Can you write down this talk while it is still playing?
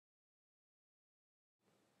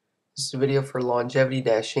This is a video for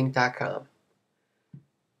longevity-ink.com.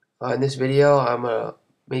 In this video, I'm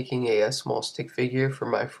making a small stick figure for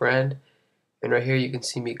my friend, and right here you can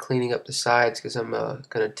see me cleaning up the sides because I'm going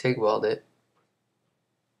to TIG weld it.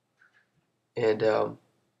 And so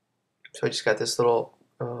I just got this little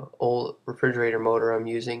old refrigerator motor I'm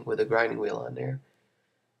using with a grinding wheel on there.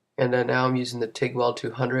 And now I'm using the TIG Weld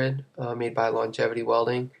 200 made by Longevity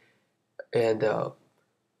Welding, and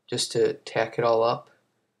just to tack it all up.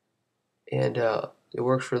 And it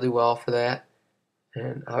works really well for that.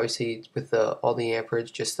 And obviously with all the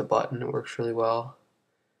amperage, just the button, it works really well.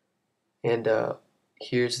 And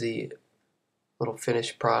here's the little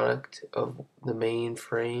finished product of the main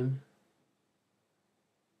frame.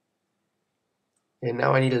 And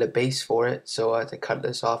now I needed a base for it, so I had to cut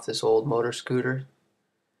this off this old motor scooter.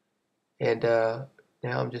 And now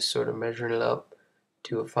I'm just sort of measuring it up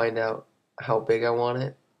to find out how big I want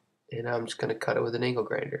it. And I'm just going to cut it with an angle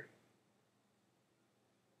grinder.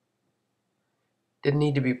 Didn't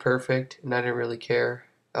need to be perfect, and I didn't really care.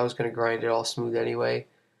 I was going to grind it all smooth anyway,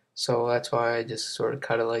 so that's why I just sort of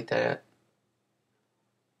cut it like that.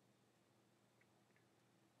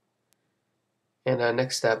 And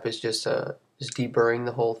next step is just deburring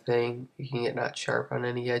the whole thing, making it not sharp on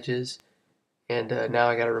any edges. And now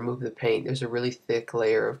I got to remove the paint. There's a really thick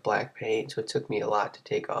layer of black paint, so it took me a lot to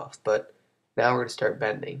take off. But now we're going to start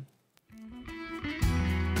bending.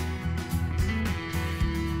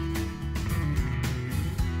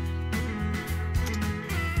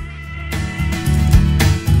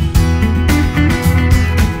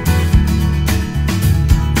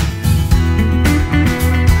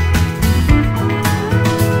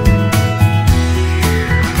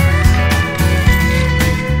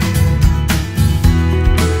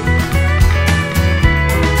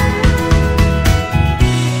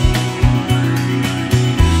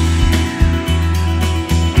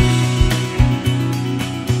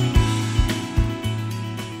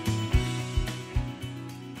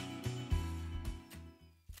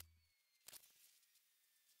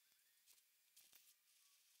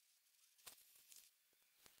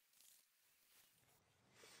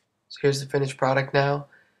 So here's the finished product now.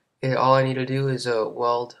 All I need to do is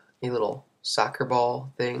weld a little soccer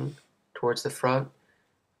ball thing towards the front,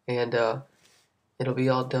 and it'll be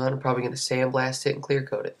all done. I'm probably going to sandblast it and clear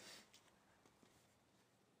coat it.